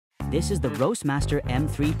This is the ROSMASTER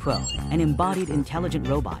M3 Pro, an embodied intelligent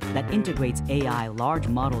robot that integrates AI large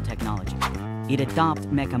model technology. It adopts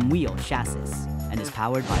Mecanum wheel chassis and is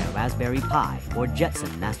powered by a Raspberry Pi or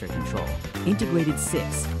Jetson master control, integrated 6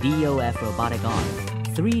 TOF robotic arm,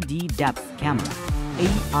 3D depth camera,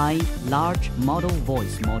 AI large model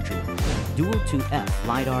voice module, dual TOF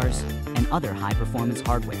LiDARs, and other high-performance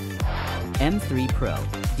hardware. M3 Pro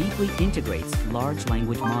deeply integrates large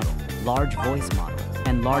language model, large voice model,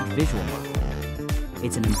 and large visual model.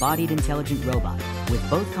 It's an embodied intelligent robot with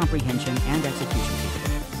both comprehension and execution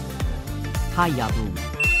capabilities. Hi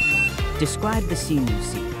Yahboom. Describe the scene you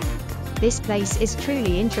see. This place is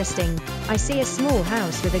truly interesting. I see a small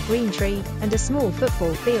house with a green tree and a small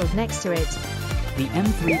football field next to it. The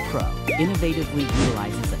M3 Pro innovatively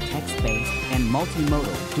utilizes a text-based and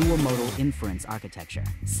multimodal dual-modal inference architecture,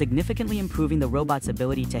 significantly improving the robot's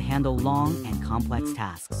ability to handle long and complex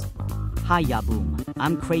tasks. Hi Yahboom,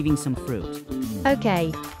 I'm craving some fruit.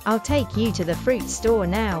 Okay, I'll take you to the fruit store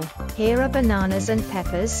now. Here are bananas and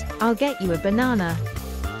peppers. I'll get you a banana.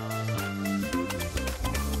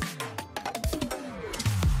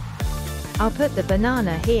 I'll put the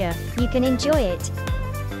banana here. You can enjoy it.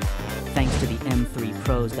 Thanks to the M3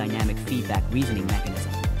 Pro's dynamic feedback reasoning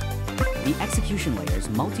mechanism, the execution layer's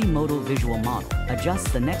multimodal visual model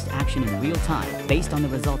adjusts the next action in real time based on the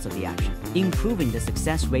results of the action, improving the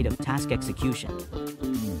success rate of task execution.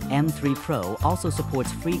 M3 Pro also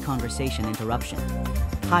supports free conversation interruption.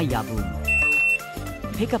 Hi Yahboom.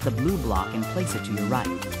 Pick up the blue block and place it to your right.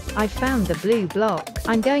 I found the blue block.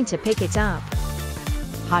 I'm going to pick it up.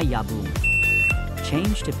 Hi Yahboom.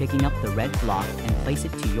 Change to picking up the red block and place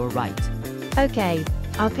it to your right. Okay,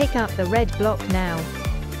 I'll pick up the red block now.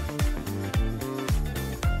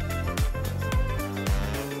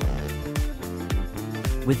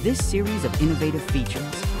 With this series of innovative features,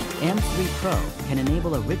 M3 Pro can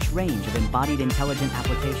enable a rich range of embodied intelligent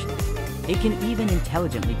applications. It can even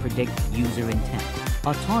intelligently predict user intent,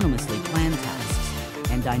 autonomously plan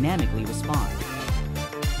tasks, and dynamically respond.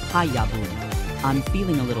 Hi Yahboom, I'm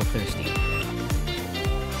feeling a little thirsty.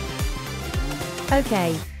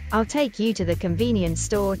 Okay, I'll take you to the convenience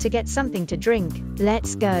store to get something to drink.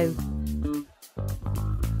 Let's go.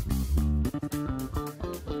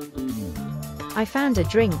 I found a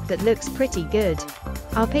drink that looks pretty good.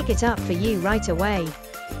 I'll pick it up for you right away.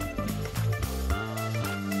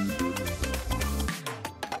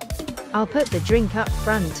 I'll put the drink up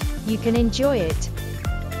front. You can enjoy it.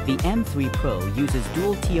 The M3 Pro uses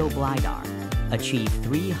dual TOF LiDAR, achieve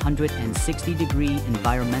 360-degree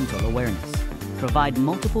environmental awareness, provide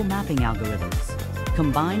multiple mapping algorithms,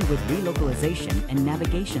 combined with relocalization and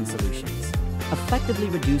navigation solutions, effectively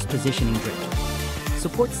reduce positioning drift,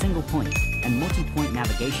 support single point and multi-point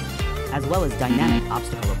navigation, as well as dynamic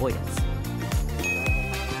obstacle avoidance.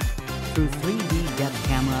 Through 3D depth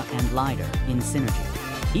camera and LiDAR in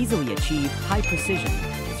synergy, easily achieve high precision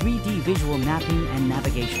 3D visual mapping and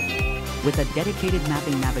navigation. With a dedicated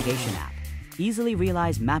mapping navigation app, easily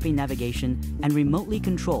realize mapping navigation and remotely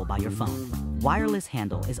control by your phone. Wireless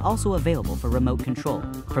handle is also available for remote control,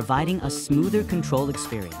 providing a smoother control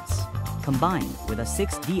experience. Combined with a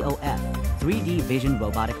 6 TOF 3D vision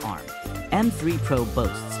robotic arm, M3 Pro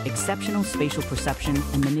boasts exceptional spatial perception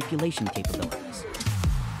and manipulation capabilities.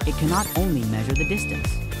 It can not only measure the distance,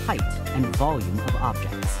 height, and volume of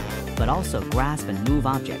objects, but also grasp and move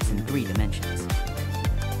objects in 3 dimensions.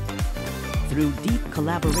 Through deep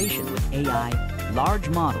collaboration with AI, large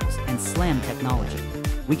models, and SLAM technology,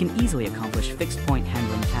 we can easily accomplish fixed-point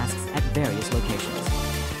handling tasks at various locations.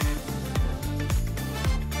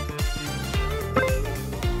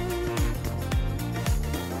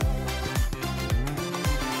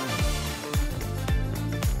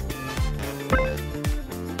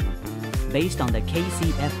 Based on the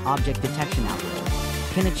KCF object detection algorithm,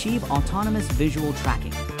 can achieve autonomous visual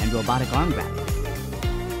tracking and robotic arm grabbing.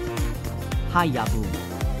 Hi Yahboom,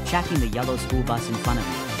 tracking the yellow school bus in front of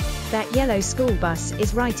you. That yellow school bus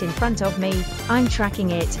is right in front of me. I'm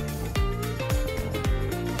tracking it.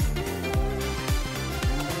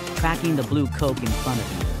 Tracking the blue Coke in front of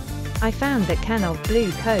you. I found the can of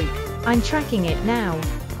blue Coke. I'm tracking it now.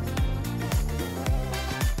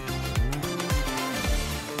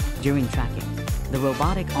 During tracking, the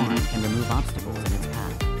robotic arm can remove obstacles in its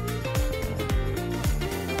path.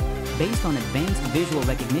 Based on advanced visual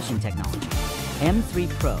recognition technology, M3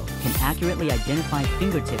 Pro can accurately identify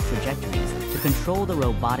fingertip trajectories to control the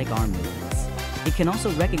robotic arm movements. It can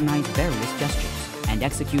also recognize various gestures and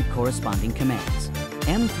execute corresponding commands.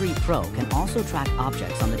 M3 Pro can also track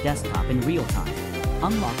objects on the desktop in real time,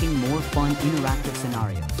 unlocking more fun interactive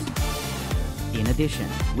scenarios. In addition,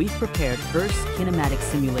 we've prepared Earth's kinematic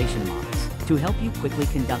simulation models to help you quickly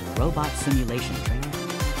conduct robot simulation training.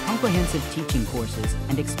 Comprehensive teaching courses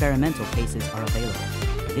and experimental cases are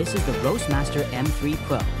available. This is the ROSMASTER M3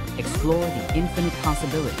 Pro. Explore the infinite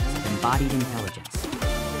possibilities of embodied intelligence.